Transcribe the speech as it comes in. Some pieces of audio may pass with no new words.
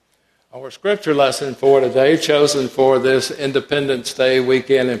Our scripture lesson for today, chosen for this Independence Day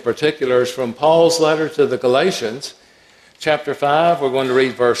weekend in particular, is from Paul's letter to the Galatians, chapter 5. We're going to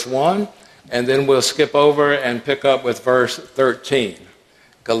read verse 1, and then we'll skip over and pick up with verse 13.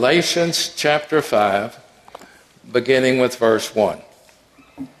 Galatians chapter 5, beginning with verse 1.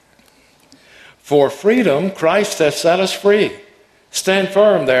 For freedom Christ has set us free. Stand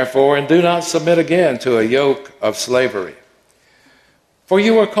firm, therefore, and do not submit again to a yoke of slavery. For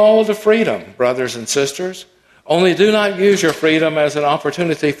you are called to freedom, brothers and sisters. Only do not use your freedom as an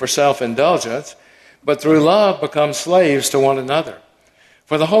opportunity for self-indulgence, but through love become slaves to one another.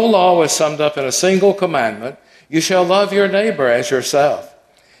 For the whole law is summed up in a single commandment: you shall love your neighbor as yourself.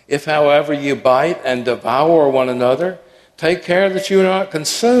 If, however, you bite and devour one another, take care that you are not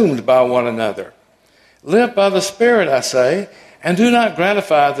consumed by one another. Live by the Spirit, I say, and do not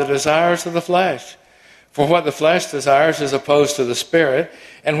gratify the desires of the flesh. For what the flesh desires is opposed to the Spirit,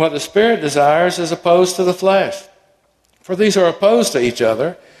 and what the Spirit desires is opposed to the flesh. For these are opposed to each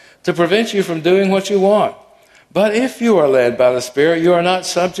other, to prevent you from doing what you want. But if you are led by the Spirit, you are not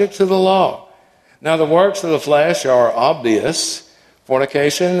subject to the law. Now the works of the flesh are obvious: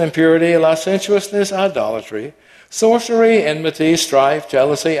 fornication, impurity, licentiousness, idolatry, sorcery, enmity, strife,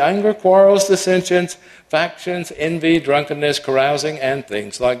 jealousy, anger, quarrels, dissensions, factions, envy, drunkenness, carousing, and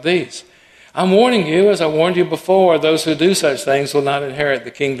things like these. I'm warning you, as I warned you before, those who do such things will not inherit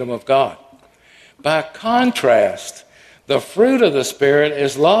the kingdom of God. By contrast, the fruit of the Spirit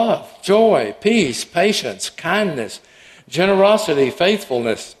is love, joy, peace, patience, kindness, generosity,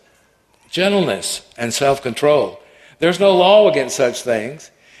 faithfulness, gentleness, and self-control. There's no law against such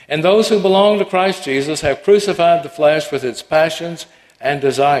things, and those who belong to Christ Jesus have crucified the flesh with its passions and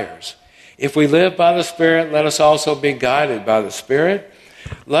desires. If we live by the Spirit, let us also be guided by the Spirit.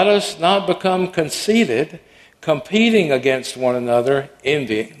 Let us not become conceited, competing against one another,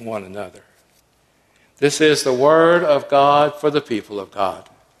 envying one another. This is the word of God for the people of God.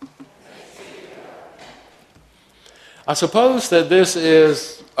 I suppose that this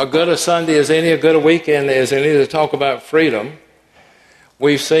is as good a Sunday as any, as good a weekend as any to talk about freedom.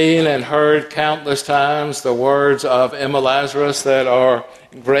 We've seen and heard countless times the words of Emma Lazarus that are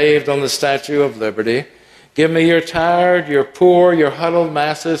engraved on the Statue of Liberty. Give me your tired, your poor, your huddled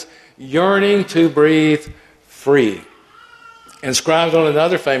masses, yearning to breathe free. Inscribed on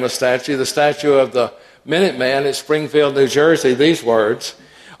another famous statue, the statue of the Minuteman at Springfield, New Jersey, these words: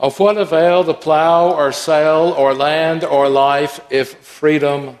 of what avail the plow or sail or land or life if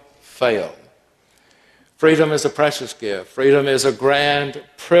freedom fail? Freedom is a precious gift. Freedom is a grand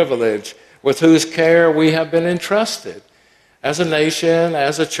privilege with whose care we have been entrusted as a nation,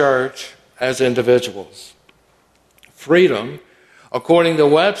 as a church, as individuals. Freedom, according to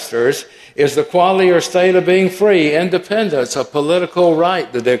Webster's, is the quality or state of being free, independence, a political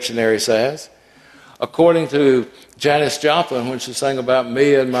right, the dictionary says. According to Janis Joplin, when she sang about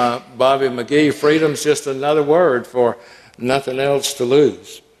me and my Bobby McGee, freedom's just another word for nothing else to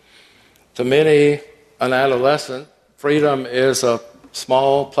lose. To many, an adolescent, freedom is a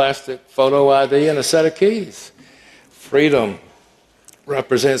small plastic photo ID and a set of keys. Freedom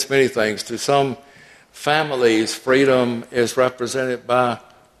represents many things. To some families, freedom is represented by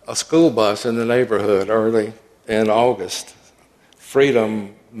a school bus in the neighborhood early in August.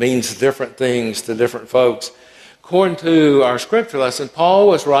 Freedom means different things to different folks. According to our scripture lesson, Paul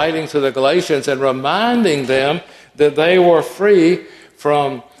was writing to the Galatians and reminding them that they were free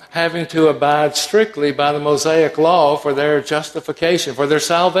from having to abide strictly by the Mosaic law for their justification, for their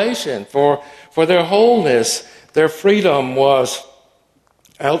salvation, for their wholeness. Their freedom was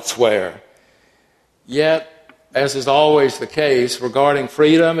elsewhere. Yet, as is always the case regarding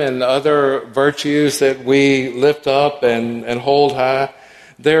freedom and other virtues that we lift up and hold high,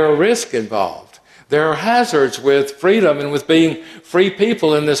 there are risks involved. There are hazards with freedom and with being free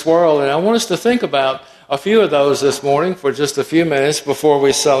people in this world. And I want us to think about a few of those this morning for just a few minutes before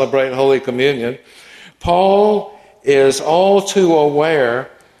we celebrate Holy Communion. Paul is all too aware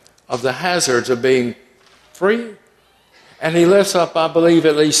of the hazards of being free. And he lifts up, I believe,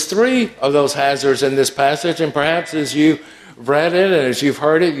 at least three of those hazards in this passage. And perhaps as you read it and as you've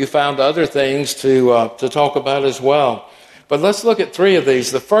heard it, you found other things to talk about as well. But let's look at three of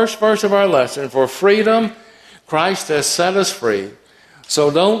these. The first verse of our lesson: for freedom, Christ has set us free.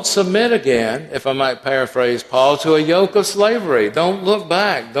 So don't submit again, if I might paraphrase Paul, to a yoke of slavery. Don't look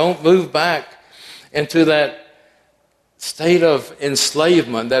back. Don't move back into that state of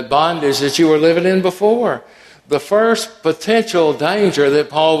enslavement, that bondage that you were living in before. The first potential danger that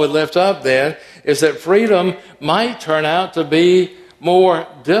Paul would lift up then is that freedom might turn out to be more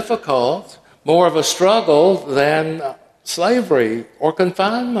difficult, more of a struggle than slavery or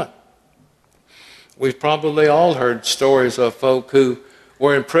confinement. We've probably all heard stories of folk who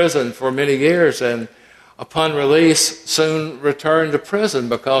were in prison for many years and upon release soon returned to prison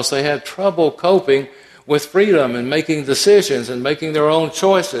because they had trouble coping with freedom and making decisions and making their own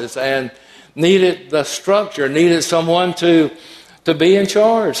choices and needed the structure, needed someone to be in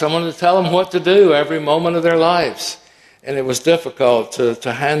charge, someone to tell them what to do every moment of their lives. And it was difficult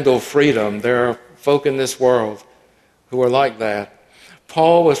to handle freedom. There are folk in this world who are like that.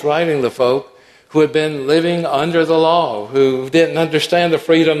 Paul was writing to folk who had been living under the law, who didn't understand the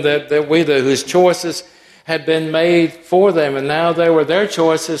freedom that we do, whose choices had been made for them, and now they were their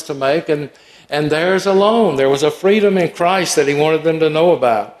choices to make, and theirs alone. There was a freedom in Christ that he wanted them to know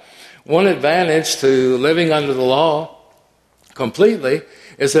about. One advantage to living under the law completely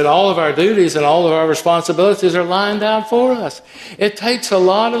is that all of our duties and all of our responsibilities are lined out for us. It takes a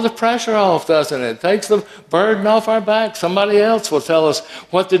lot of the pressure off, doesn't it? It takes the burden off our back. Somebody else will tell us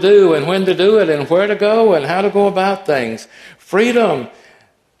what to do and when to do it and where to go and how to go about things. Freedom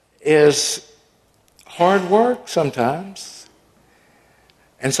is hard work sometimes.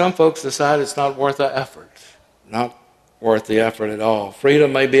 And some folks decide it's not worth the effort. Not worth the effort at all.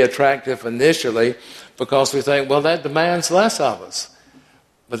 Freedom may be attractive initially because we think, well, that demands less of us.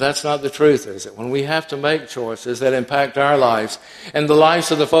 But that's not the truth, is it? When we have to make choices that impact our lives and the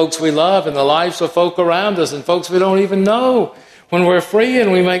lives of the folks we love and the lives of folk around us and folks we don't even know, when we're free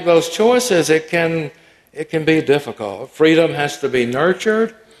and we make those choices, it can be difficult. Freedom has to be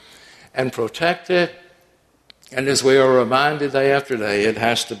nurtured and protected. And as we are reminded day after day, it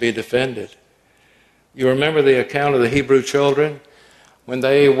has to be defended. You remember the account of the Hebrew children when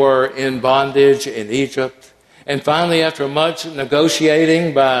they were in bondage in Egypt? And finally, after much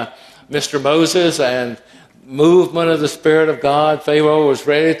negotiating by Mr. Moses and movement of the Spirit of God, Pharaoh was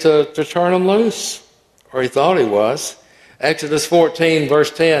ready to turn them loose, or he thought he was. Exodus 14,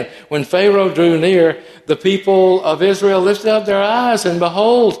 verse 10, when Pharaoh drew near, the people of Israel lifted up their eyes, and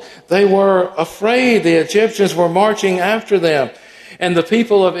behold, they were afraid. The Egyptians were marching after them. And the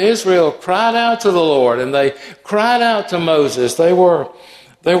people of Israel cried out to the Lord, and they cried out to Moses. They were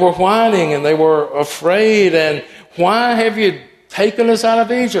whining, and they were afraid. And why have you taken us out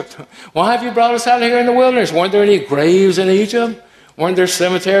of Egypt? Why have you brought us out here in the wilderness? Weren't there any graves in Egypt? Weren't there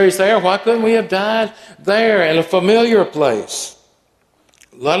cemeteries there? Why couldn't we have died there in a familiar place?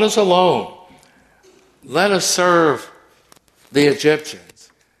 Let us alone. Let us serve the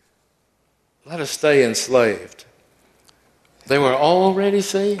Egyptians. Let us stay enslaved. They were already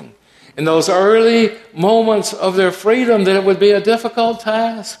seeing in those early moments of their freedom that it would be a difficult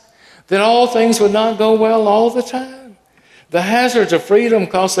task, that all things would not go well all the time. The hazards of freedom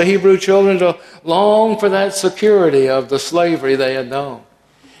caused the Hebrew children to long for that security of the slavery they had known.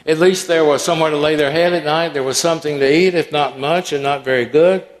 At least there was somewhere to lay their head at night. There was something to eat, if not much and not very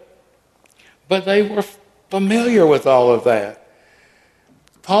good. But they were familiar with all of that.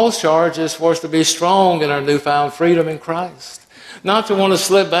 Paul's charge is for us to be strong in our newfound freedom in Christ. Not to want to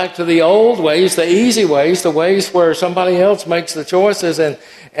slip back to the old ways, the easy ways, the ways where somebody else makes the choices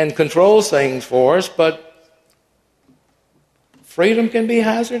and controls things for us, but freedom can be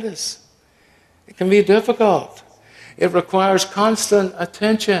hazardous. It can be difficult. It requires constant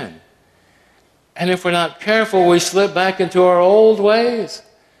attention. And if we're not careful, we slip back into our old ways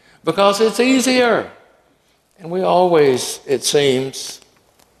because it's easier. And we always, it seems,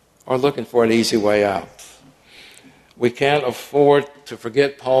 are looking for an easy way out. We can't afford to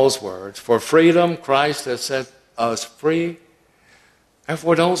forget Paul's words. For freedom, Christ has set us free.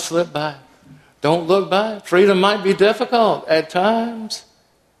 Therefore, don't slip back. Don't look back. Freedom might be difficult at times,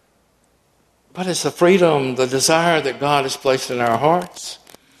 but it's the freedom, the desire that God has placed in our hearts,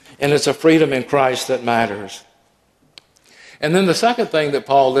 and it's a freedom in Christ that matters. And then the second thing that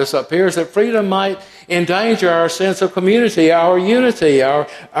Paul lists up here is that freedom might endanger our sense of community, our unity, our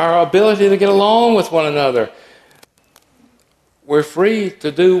ability to get along with one another. We're free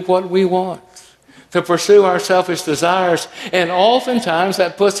to do what we want, to pursue our selfish desires, and oftentimes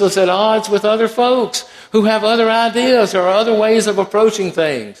that puts us at odds with other folks who have other ideas or other ways of approaching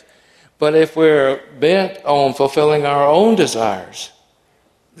things. But if we're bent on fulfilling our own desires,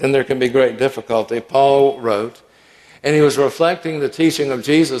 then there can be great difficulty. Paul wrote, and he was reflecting the teaching of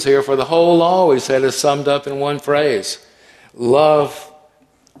Jesus here, for the whole law, he said, is summed up in one phrase: love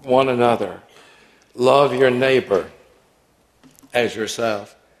one another. Love your neighbor as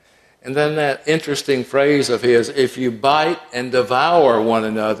yourself. And then that interesting phrase of his, if you bite and devour one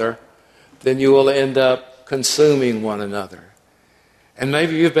another, then you will end up consuming one another. And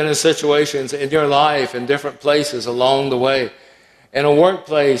maybe you've been in situations in your life in different places along the way, in a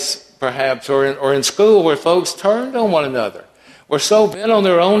workplace perhaps, or in school, where folks turned on one another, were so bent on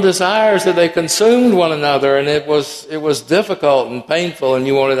their own desires that they consumed one another, and it was difficult and painful, and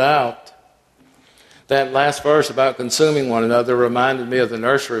you wanted out. That last verse about consuming one another reminded me of the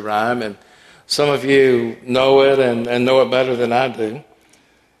nursery rhyme, and some of you know it and know it better than I do.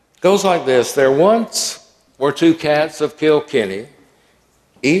 It goes like this: there once were two cats of Kilkenny.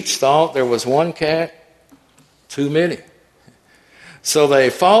 Each thought there was one cat too many. So they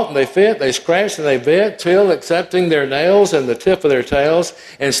fought and they fit, they scratched and they bit, till, accepting their nails and the tip of their tails,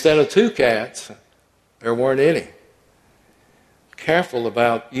 instead of two cats, there weren't any. Careful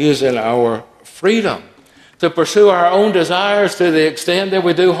about using our freedom to pursue our own desires to the extent that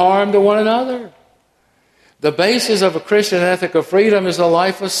we do harm to one another. The basis of a Christian ethic of freedom is a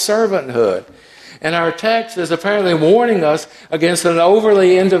life of servanthood. And our text is apparently warning us against an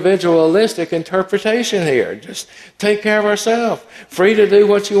overly individualistic interpretation here. Just take care of ourselves. Free to do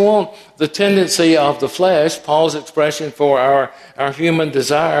what you want. The tendency of the flesh, Paul's expression for our human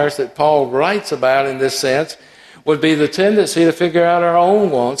desires that Paul writes about in this sense, would be the tendency to figure out our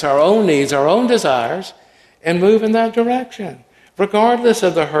own wants, our own needs, our own desires, and move in that direction, regardless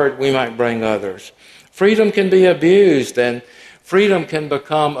of the hurt we might bring others. Freedom can be abused, and freedom can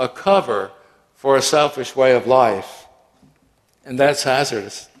become a cover for a selfish way of life. And that's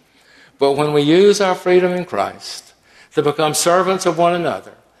hazardous. But when we use our freedom in Christ to become servants of one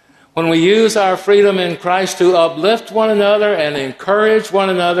another, when we use our freedom in Christ to uplift one another and encourage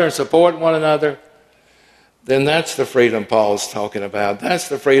one another and support one another, then that's the freedom Paul's talking about. That's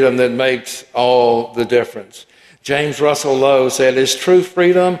the freedom that makes all the difference. James Russell Lowe said, "Is true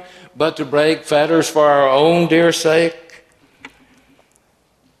freedom but to break fetters for our own dear sake?"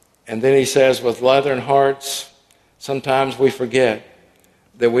 And then he says, with leathern hearts, sometimes we forget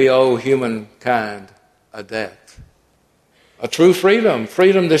that we owe humankind a debt. A true freedom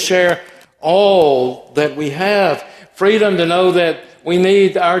to share all that we have, freedom to know that we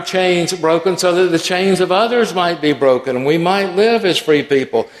need our chains broken so that the chains of others might be broken and we might live as free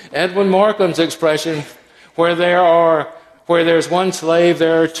people. Edwin Markham's expression, where there's one slave,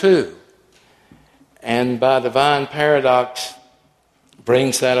 there are two. And by divine paradox,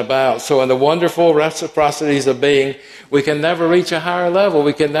 brings that about. So in the wonderful reciprocities of being, we can never reach a higher level.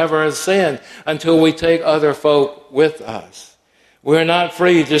 We can never ascend until we take other folk with us. We're not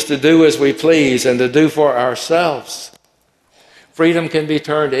free just to do as we please and to do for ourselves. Freedom can be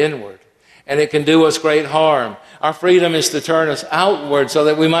turned inward, and it can do us great harm. Our freedom is to turn us outward so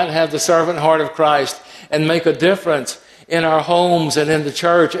that we might have the servant heart of Christ and make a difference in our homes and in the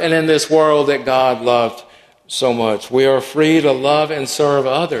church and in this world that God loved so much. We are free to love and serve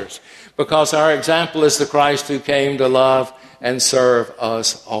others because our example is the Christ who came to love and serve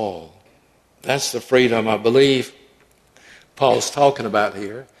us all. That's the freedom I believe Paul's talking about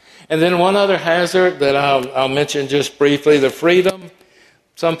here. And then one other hazard that I'll mention just briefly, the freedom,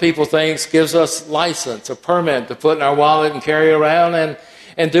 some people think, gives us license, a permit to put in our wallet and carry around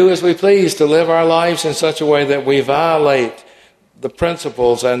and do as we please, to live our lives in such a way that we violate the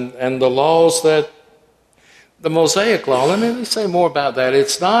principles and the laws that the Mosaic Law. Let me say more about that.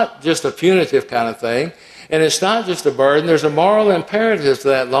 It's not just a punitive kind of thing, and it's not just a burden. There's a moral imperative to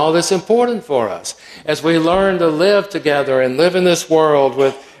that law that's important for us as we learn to live together and live in this world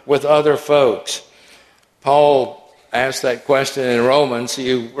with other folks. Paul asked that question in Romans.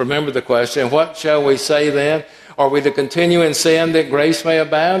 You remember the question, what shall we say then? Are we to continue in sin that grace may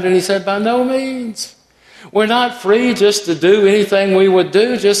abound? And he said, by no means. We're not free just to do anything we would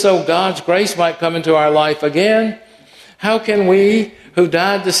do just so God's grace might come into our life again. How can we who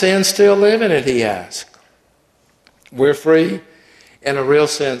died to sin still live in it, he asked. We're free in a real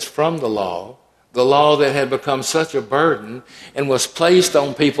sense from the law that had become such a burden and was placed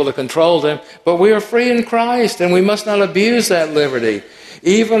on people to control them. But we are free in Christ, and we must not abuse that liberty.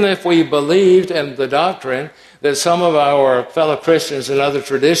 Even if we believed in the doctrine that some of our fellow Christians and other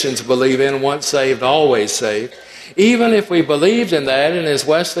traditions believe in, once saved, always saved. Even if we believed in that, and as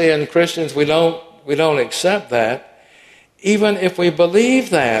Wesleyan Christians we don't accept that, even if we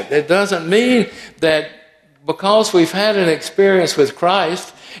believe that, it doesn't mean that because we've had an experience with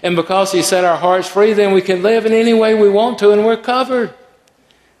Christ and because he set our hearts free, then we can live in any way we want to and we're covered.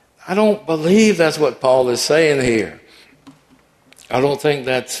 I don't believe that's what Paul is saying here. I don't think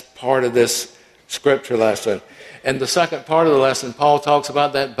that's part of this scripture lesson. And the second part of the lesson, Paul talks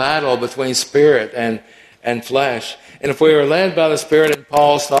about that battle between spirit and flesh. And if we are led by the Spirit in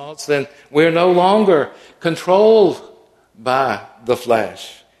Paul's thoughts, then we're no longer controlled by the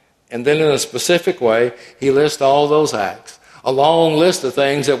flesh. And then in a specific way, he lists all those acts. A long list of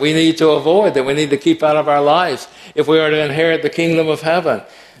things that we need to avoid, that we need to keep out of our lives if we are to inherit the kingdom of heaven.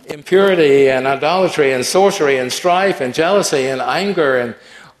 impurity and idolatry and sorcery and strife and jealousy and anger, and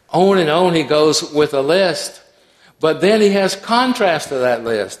on he goes with a list. But then he has contrast to that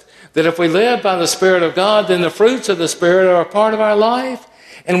list. That if we live by the Spirit of God, then the fruits of the Spirit are a part of our life.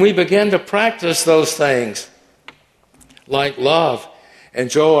 And we begin to practice those things like love and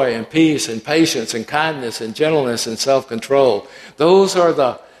joy and peace and patience and kindness and gentleness and self-control. Those are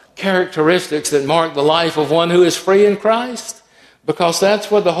the characteristics that mark the life of one who is free in Christ, because that's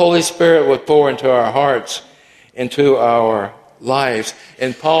what the Holy Spirit would pour into our hearts, into our lives.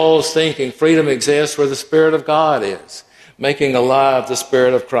 In Paul's thinking, freedom exists where the Spirit of God is, making alive the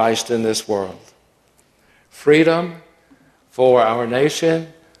Spirit of Christ in this world. Freedom for our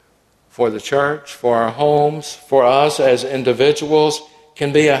nation, for the church, for our homes, for us as individuals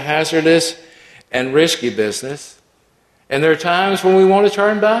can be a hazardous and risky business. And there are times when we want to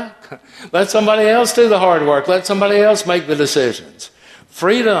turn back. Let somebody else do the hard work. Let somebody else make the decisions.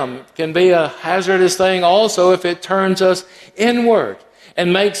 Freedom can be a hazardous thing also if it turns us inward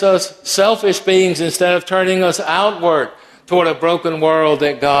and makes us selfish beings instead of turning us outward toward a broken world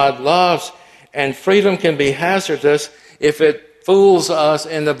that God loves. And freedom can be hazardous if it fools us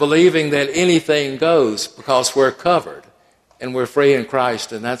into believing that anything goes because we're covered and we're free in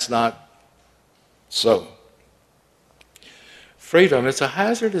Christ, and that's not so. Freedom, it's a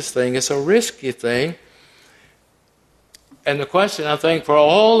hazardous thing. It's a risky thing. And the question, I think, for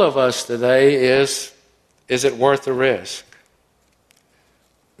all of us today is it worth the risk?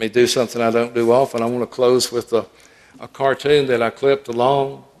 Let me do something I don't do often. I want to close with a cartoon that I clipped a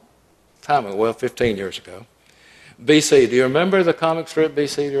long time ago, 15 years ago. BC, do you remember the comic strip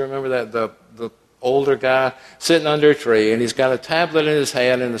BC? Do you remember that? The older guy sitting under a tree, and he's got a tablet in his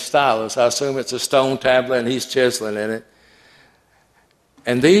hand and a stylus. I assume it's a stone tablet, and he's chiseling in it.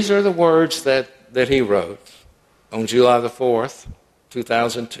 And these are the words that he wrote on July the 4th,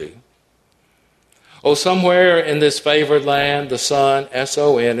 2002. Oh, somewhere in this favored land, the sun,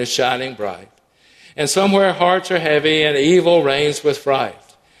 S-O-N, is shining bright. And somewhere hearts are heavy and evil reigns with fright.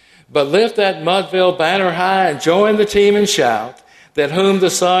 But lift that Mudville banner high and join the team and shout that whom the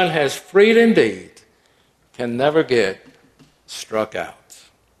sun has freed indeed can never get struck out.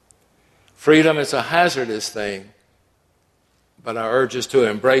 Freedom is a hazardous thing, but I urge us to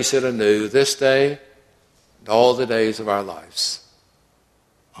embrace it anew this day and all the days of our lives.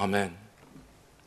 Amen.